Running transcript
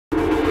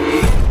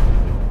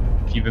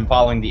you've been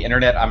following the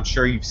internet, I'm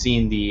sure you've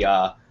seen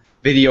the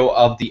video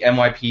of the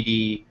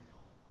NYPD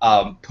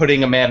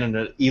putting a man in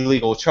an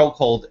illegal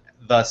chokehold,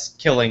 thus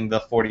killing the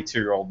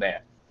 42-year-old man.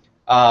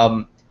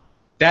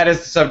 That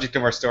is the subject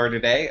of our story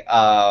today.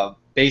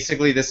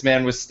 Basically, this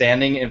man was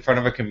standing in front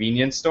of a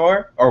convenience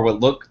store, or what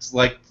looked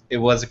like it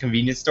was a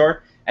convenience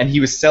store, and he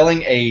was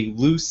selling a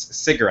loose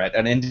cigarette,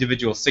 an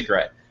individual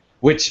cigarette,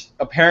 which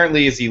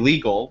apparently is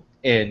illegal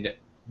in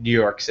New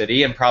York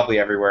City and probably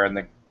everywhere in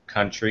the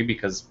country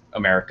because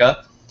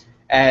America.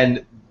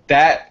 And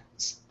that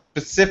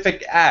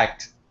specific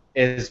act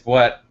is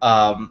what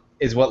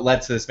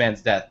led to this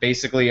man's death.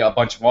 Basically, a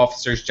bunch of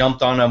officers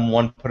jumped on him,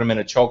 one put him in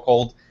a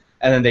chokehold,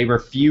 and then they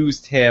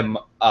refused him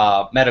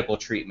medical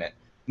treatment.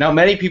 Now,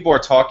 many people are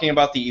talking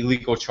about the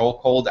illegal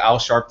chokehold. Al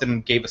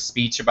Sharpton gave a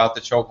speech about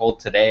the chokehold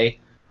today.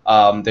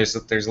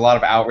 There's a lot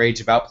of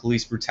outrage about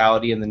police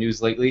brutality in the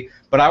news lately,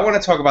 but I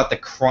want to talk about the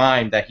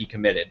crime that he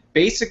committed.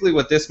 Basically,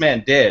 what this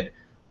man did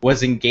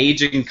was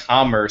engage in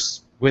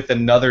commerce with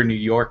another New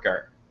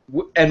Yorker.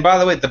 And by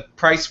the way, the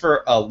price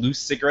for a loose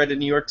cigarette in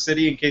New York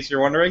City, in case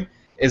you're wondering,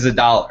 is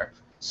 $1.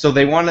 So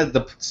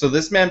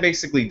this man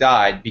basically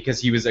died because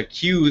he was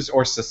accused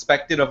or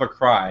suspected of a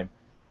crime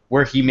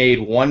where he made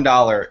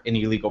 $1 in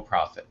illegal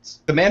profits.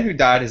 The man who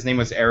died, his name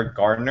was Eric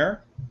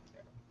Garner,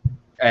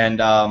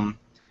 and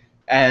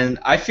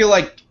I feel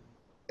like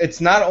it's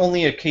not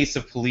only a case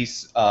of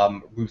police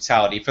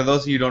brutality. For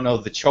those of you who don't know,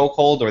 the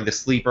chokehold or the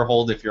sleeper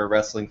hold, if you're a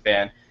wrestling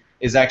fan,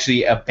 is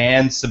actually a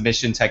banned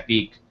submission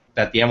technique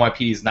that the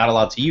NYPD is not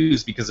allowed to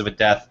use because of a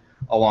death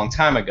a long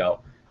time ago.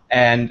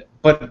 And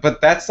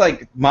but that's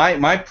like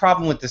my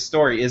problem with this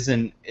story is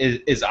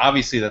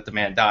obviously that the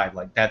man died,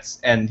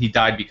 and he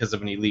died because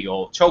of an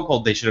illegal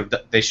chokehold. They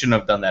shouldn't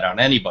have done that on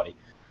anybody.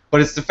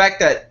 But it's the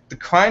fact that the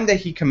crime that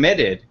he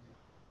committed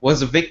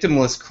was a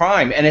victimless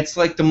crime, and it's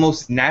like the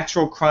most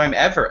natural crime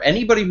ever.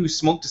 Anybody who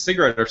smoked a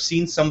cigarette or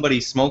seen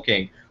somebody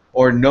smoking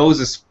or knows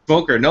a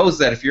smoker knows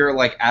that if you're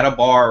like at a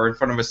bar or in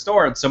front of a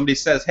store and somebody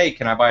says, "Hey,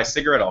 can I buy a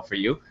cigarette offer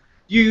you?"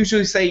 you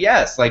usually say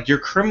yes. Like, you're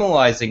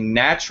criminalizing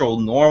natural,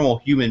 normal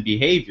human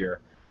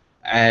behavior,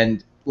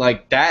 and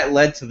like that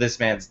led to this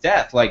man's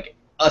death. Like,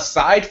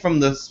 aside from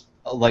this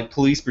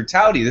police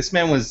brutality, this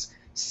man was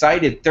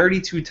cited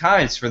 32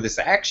 times for this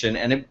action,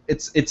 and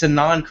it's a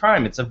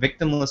non-crime. It's a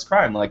victimless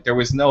crime. Like,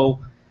 there's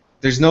no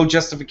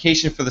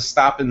justification for the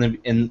stop in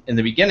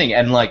the beginning.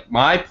 And like,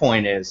 my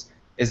point is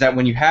that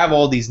when you have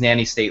all these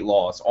nanny state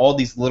laws, all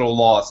these little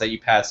laws that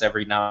you pass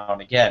every now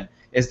and again,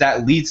 is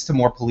that leads to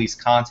more police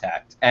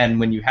contact. And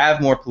when you have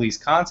more police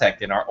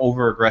contact in our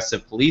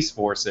over-aggressive police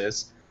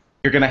forces,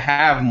 you're going to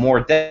have more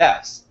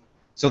deaths.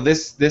 So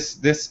this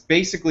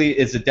basically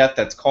is a death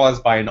that's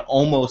caused by an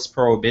almost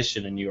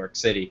prohibition in New York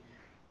City,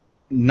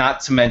 not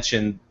to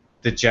mention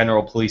the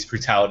general police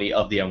brutality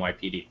of the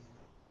NYPD.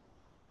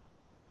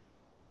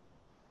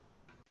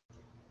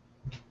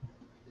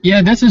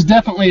 Yeah, this is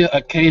definitely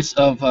a case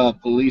of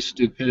police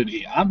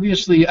stupidity.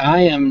 Obviously,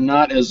 I am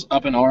not as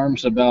up in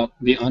arms about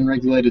the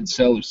unregulated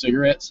sale of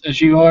cigarettes as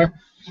you are,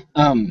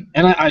 and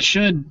I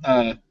should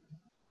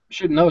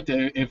note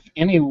that if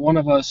any one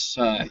of us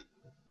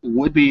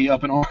would be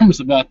up in arms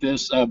about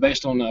this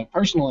based on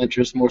personal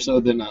interest more so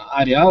than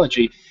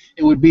ideology,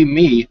 it would be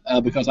me,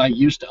 because I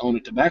used to own a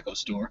tobacco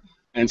store,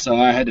 and so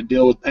I had to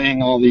deal with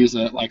paying all these,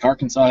 like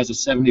Arkansas has a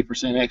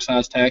 70%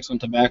 excise tax on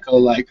tobacco.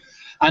 Like,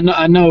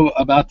 I know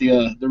about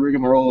the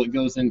rigmarole that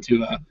goes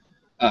into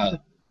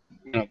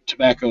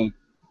tobacco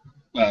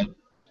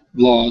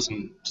laws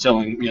and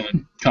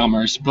selling,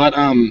 commerce, but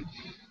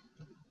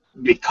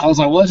because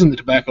I was in the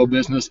tobacco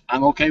business,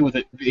 I'm okay with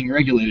it being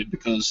regulated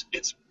because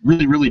it's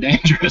really, really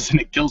dangerous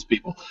and it kills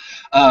people.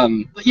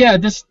 But yeah,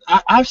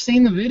 I've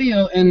seen the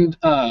video, and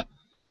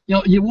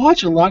you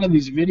watch a lot of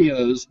these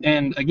videos,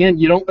 and again,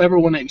 you don't ever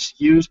want to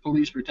excuse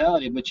police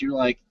brutality, but you're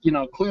like,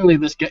 clearly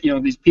these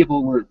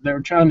people they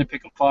were trying to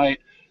pick a fight.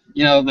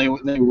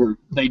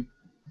 The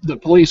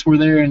police were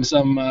there in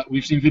some.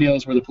 We've seen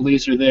videos where the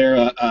police are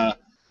there.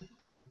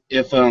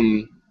 If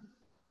the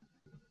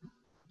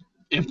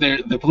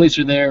police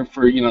are there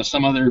for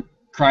some other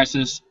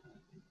crisis,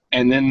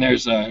 and then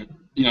there's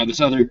this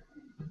other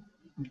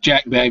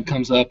jackbag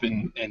comes up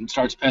and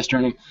starts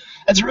pestering them.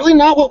 That's really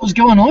not what was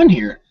going on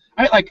here.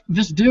 Right? Like,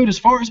 this dude, as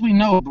far as we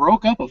know,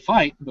 broke up a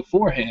fight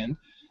beforehand,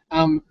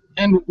 and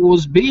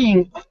was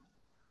being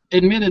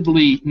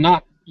admittedly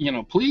not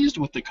pleased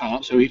with the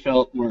cops who he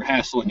felt were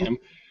hassling him,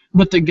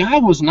 but the guy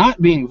was not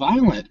being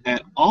violent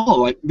at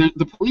all. Like,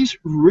 the police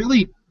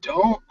really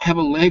don't have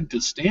a leg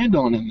to stand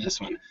on in this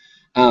one.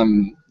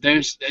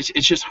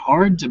 It's just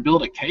hard to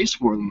build a case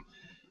for them.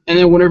 And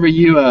then whenever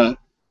you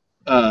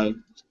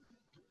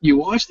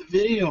watch the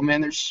video,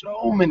 man, there's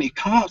so many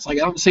cops. Like,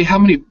 I don't see how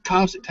many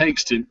cops it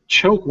takes to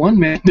choke one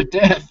man to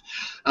death.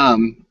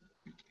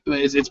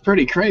 It's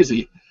pretty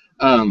crazy.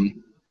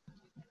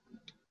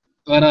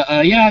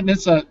 Yeah,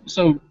 that's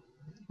so.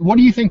 What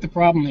do you think the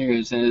problem here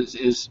is?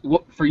 Is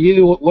what for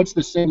you? What's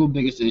the single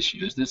biggest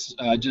issue? Is this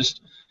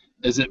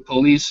is it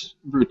police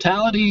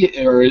brutality,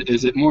 or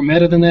is it more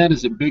meta than that?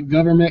 Is it big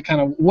government?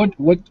 Kind of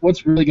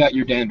what's really got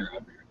your dander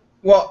up here?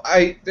 Well,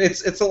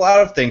 it's a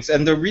lot of things,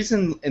 and the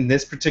reason in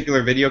this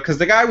particular video, because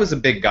the guy was a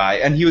big guy,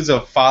 and he was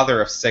a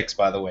father of 6,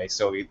 by the way.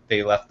 So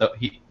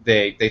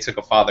they took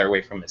a father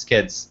away from his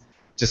kids.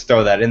 Just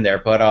throw that in there.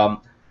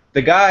 But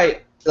the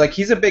guy, like,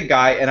 he's a big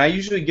guy, and I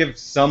usually give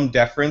some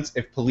deference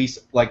if police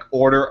like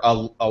order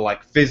a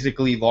like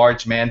physically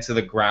large man to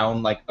the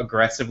ground like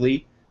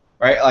aggressively,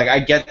 right? Like, I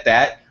get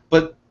that,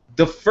 but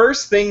the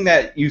first thing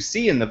that you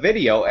see in the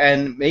video,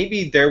 and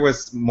maybe there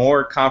was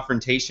more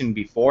confrontation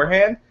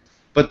beforehand,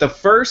 but the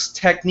first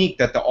technique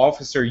that the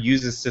officer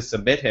uses to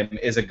submit him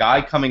is a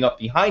guy coming up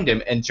behind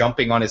him and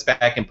jumping on his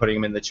back and putting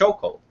him in the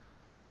chokehold.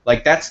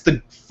 Like, that's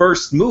the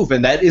first move,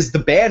 and that is the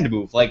band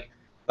move.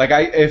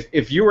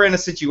 If you were in a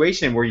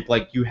situation where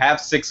you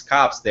have 6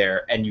 cops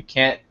there and you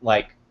can't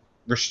like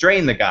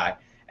restrain the guy,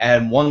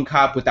 and one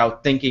cop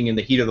without thinking in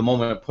the heat of the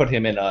moment put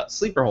him in a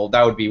sleeper hold,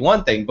 that would be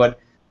one thing. But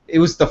it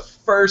was the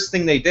first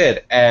thing they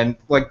did, and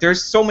like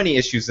there's so many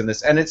issues in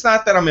this, and it's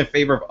not that I'm in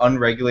favor of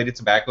unregulated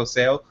tobacco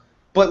sale.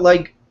 But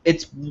like,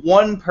 it's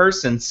one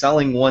person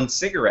selling 1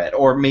 cigarette,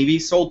 or maybe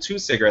sold 2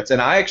 cigarettes,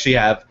 and I actually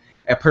have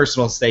a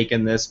personal stake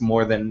in this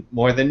more than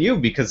you,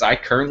 because I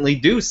currently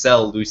do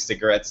sell loose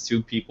cigarettes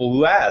to people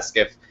who ask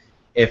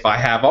if I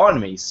have on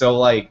me. So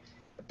like,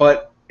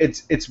 but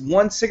it's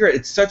 1 cigarette.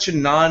 It's such a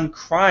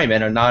non-crime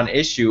and a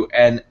non-issue,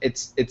 and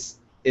it's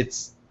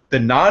the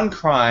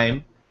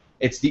non-crime.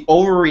 It's the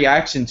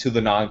overreaction to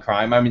the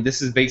non-crime. I mean,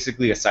 this is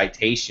basically a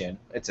citation.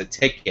 It's a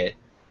ticket.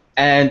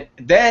 And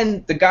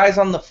then the guy's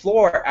on the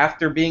floor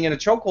after being in a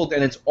chokehold,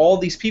 and it's all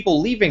these people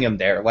leaving him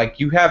there. Like,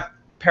 you have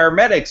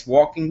paramedics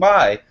walking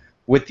by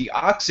with the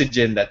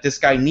oxygen that this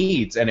guy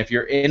needs. And if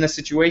you're in a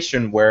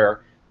situation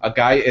where a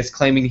guy is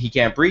claiming he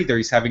can't breathe or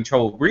he's having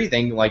trouble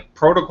breathing, like,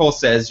 protocol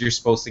says you're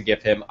supposed to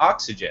give him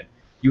oxygen.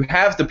 You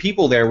have the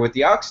people there with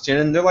the oxygen,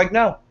 and they're like,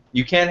 no,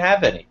 you can't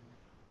have any.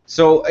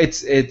 So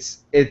it's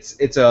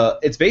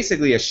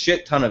basically a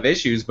shit ton of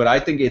issues, but I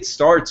think it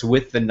starts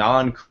with the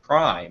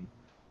non-crime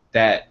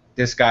that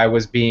this guy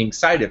was being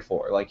cited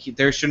for. Like,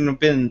 there shouldn't have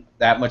been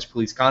that much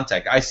police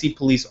contact. I see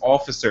police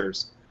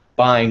officers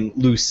buying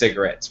loose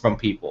cigarettes from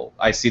people.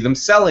 I see them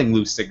selling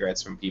loose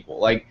cigarettes from people.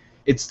 Like,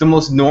 it's the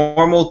most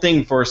normal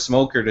thing for a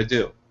smoker to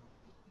do.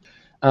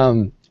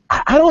 I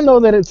don't know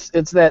that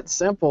it's that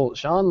simple,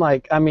 Sean.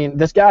 Like, I mean,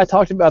 this guy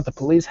talked about the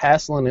police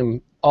hassling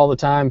him all the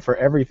time for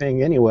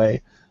everything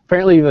anyway.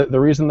 Apparently, the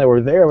reason they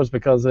were there was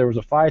because there was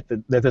a fight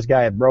that this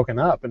guy had broken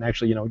up and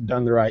actually,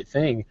 done the right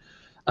thing.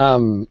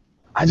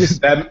 I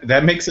just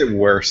that makes it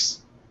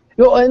worse.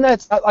 Well, and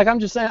that's like, I'm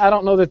just saying, I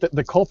don't know that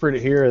the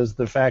culprit here is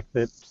the fact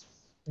that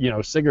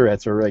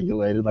cigarettes are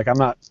regulated. Like,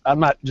 I'm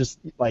not just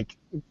like,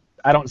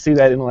 I don't see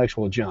that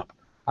intellectual jump.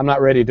 I'm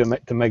not ready to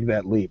make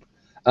that leap.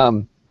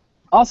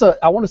 Also,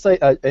 I want to say,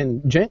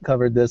 and Jent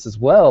covered this as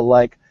well.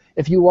 Like,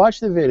 if you watch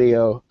the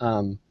video,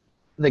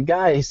 the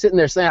guy, he's sitting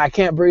there saying, "I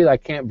can't breathe, I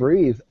can't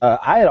breathe."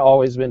 I had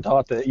always been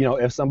taught that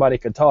if somebody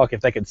could talk,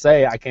 if they could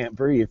say "I can't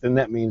breathe," then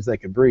that means they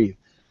could breathe.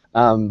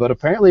 But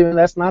apparently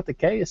that's not the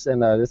case,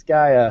 and this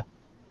guy,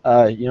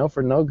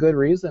 for no good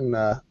reason,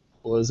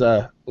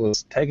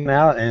 was taken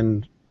out.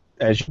 And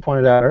as you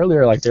pointed out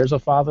earlier, like, there's a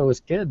fatherless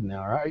kid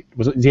now, right?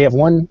 Does he have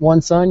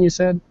one son? You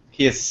said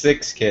he has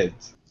 6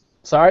 kids.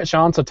 Sorry,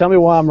 Sean. So tell me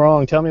why I'm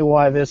wrong. Tell me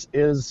why this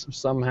is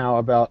somehow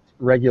about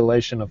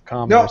regulation of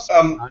commerce.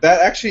 No,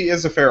 that actually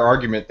is a fair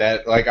argument.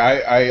 That, like,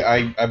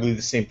 I believe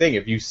the same thing.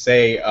 If you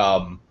say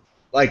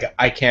like,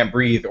 I can't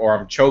breathe or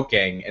I'm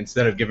choking,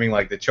 instead of giving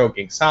like the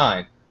choking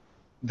sign,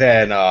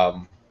 then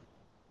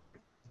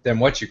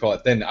what you call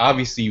it, then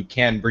obviously you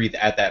can breathe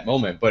at that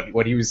moment. But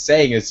what he was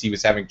saying is he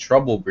was having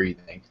trouble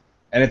breathing,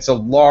 and it's a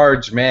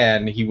large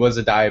man. He was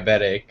a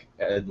diabetic,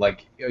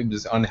 like, he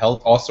was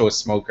unhealthy, also a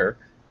smoker.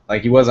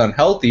 Like, he was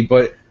unhealthy,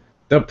 but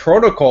the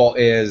protocol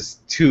is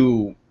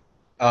to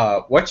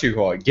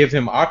give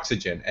him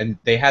oxygen, and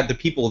they had the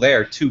people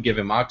there to give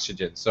him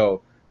oxygen.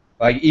 So,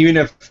 like, even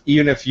if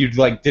you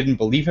like didn't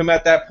believe him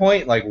at that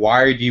point, like,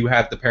 why do you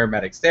have the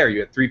paramedics there?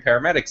 You had 3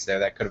 paramedics there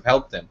that could have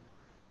helped him.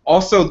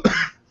 Also,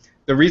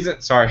 the reason,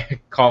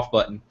 sorry, cough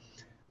button.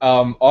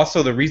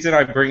 Also, the reason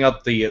I bring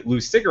up the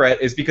loose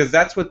cigarette is because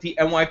that's what the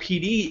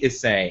NYPD is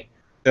saying.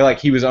 They're like,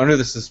 he was under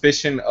the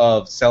suspicion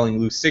of selling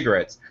loose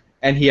cigarettes,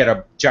 and he had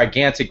a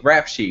gigantic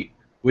rap sheet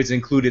which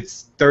included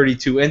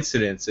 32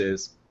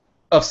 incidences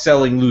of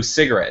selling loose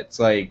cigarettes.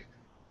 Like,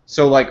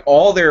 so like,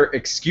 all their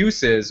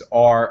excuses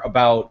are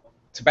about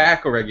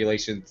tobacco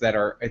regulations that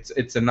are,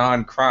 it's a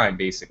non-crime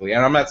basically.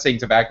 And I'm not saying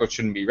tobacco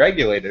shouldn't be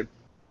regulated,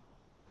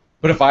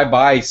 but if I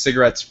buy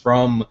cigarettes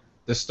from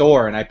the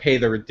store and I pay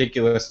the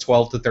ridiculous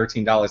 $12 to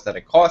 $13 that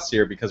it costs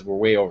here because we're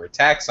way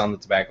overtaxed on the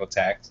tobacco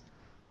tax,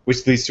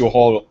 which leads to a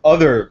whole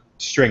other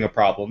string of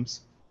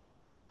problems,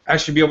 I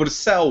should be able to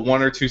sell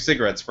 1 or 2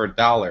 cigarettes for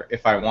 $1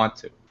 if I want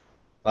to.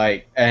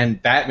 Like,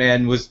 and that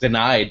man was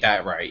denied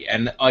that right.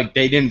 And like,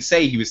 they didn't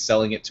say he was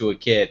selling it to a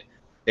kid.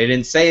 They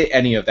didn't say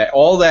any of that.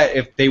 All that,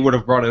 if they would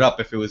have brought it up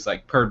if it was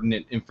like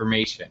pertinent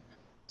information.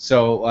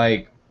 So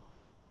like,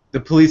 the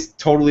police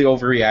totally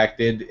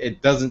overreacted.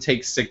 It doesn't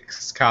take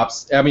 6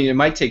 cops. I mean, it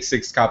might take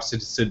 6 cops to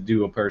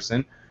subdue a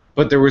person,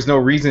 but there was no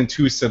reason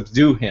to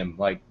subdue him.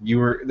 Like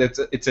it's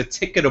a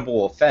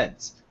ticketable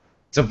offense.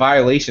 It's a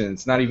violation.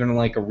 It's not even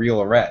like a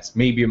real arrest.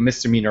 Maybe a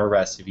misdemeanor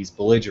arrest if he's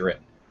belligerent.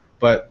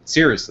 But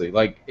seriously,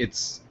 like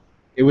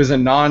it was a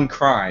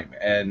non-crime,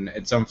 and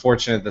it's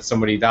unfortunate that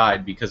somebody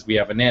died because we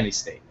have a nanny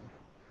state.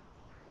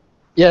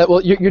 Yeah,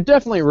 well, you're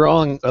definitely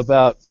wrong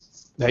about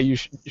that you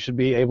should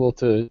be able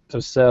to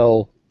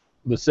sell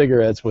the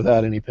cigarettes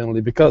without any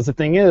penalty, because the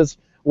thing is,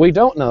 we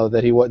don't know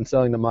that he wasn't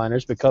selling to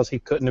minors because he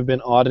couldn't have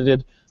been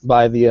audited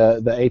by the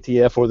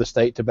ATF or the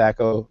state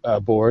tobacco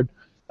board.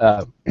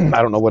 I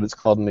don't know what it's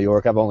called in New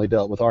York. I've only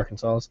dealt with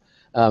Arkansas.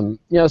 You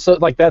know, so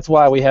like that's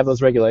why we have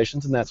those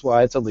regulations, and that's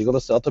why it's illegal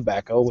to sell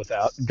tobacco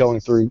without jumping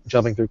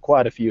through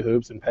quite a few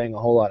hoops and paying a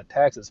whole lot of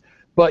taxes.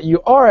 But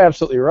you are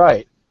absolutely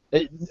right.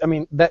 I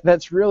mean,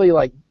 that's really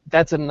like,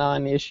 that's a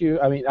non-issue.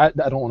 I mean, I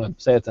don't want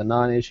to say it's a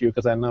non-issue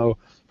because I know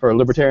for a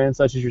libertarian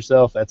such as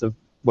yourself, that's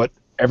what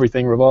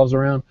everything revolves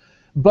around.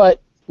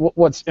 But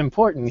what's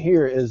important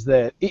here is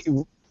that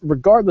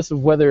regardless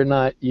of whether or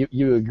not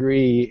you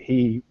agree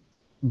he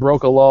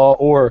broke a law,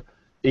 or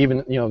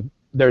even, you know,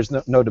 there's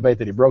no debate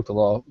that he broke the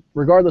law,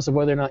 regardless of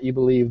whether or not you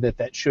believe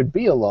that should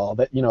be a law,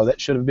 that, you know,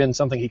 that should have been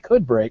something he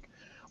could break,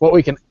 what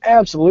we can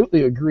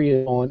absolutely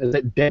agree on is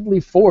that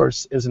deadly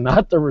force is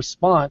not the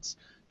response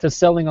to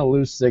selling a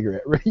loose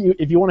cigarette.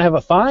 If you want to have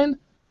a fine,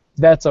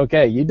 that's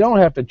okay. You don't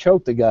have to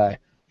choke the guy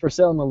for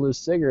selling a loose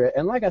cigarette.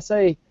 And like I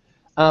say,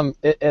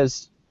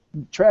 as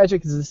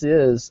tragic as this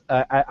is,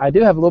 I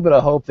do have a little bit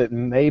of hope that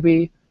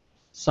maybe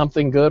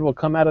something good will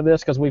come out of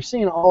this, because we've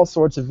seen all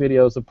sorts of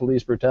videos of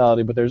police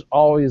brutality, but there's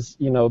always,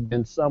 you know,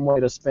 been some way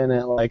to spin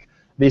it like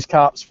these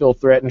cops feel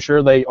threatened.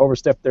 Sure, they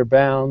overstepped their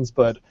bounds,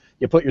 but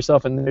you put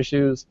yourself in their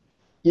shoes.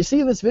 You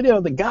see this video,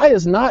 the guy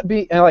is not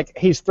being, like,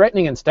 he's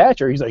threatening in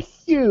stature. He's a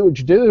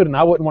huge dude, and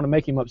I wouldn't want to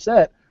make him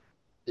upset.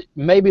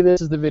 Maybe this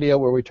is the video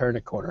where we turn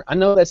a corner. I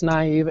know that's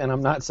naive, and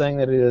I'm not saying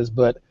that it is,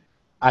 but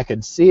I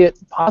could see it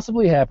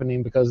possibly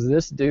happening because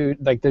this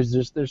dude, like,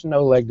 there's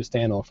no leg to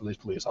stand on for these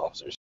police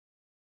officers.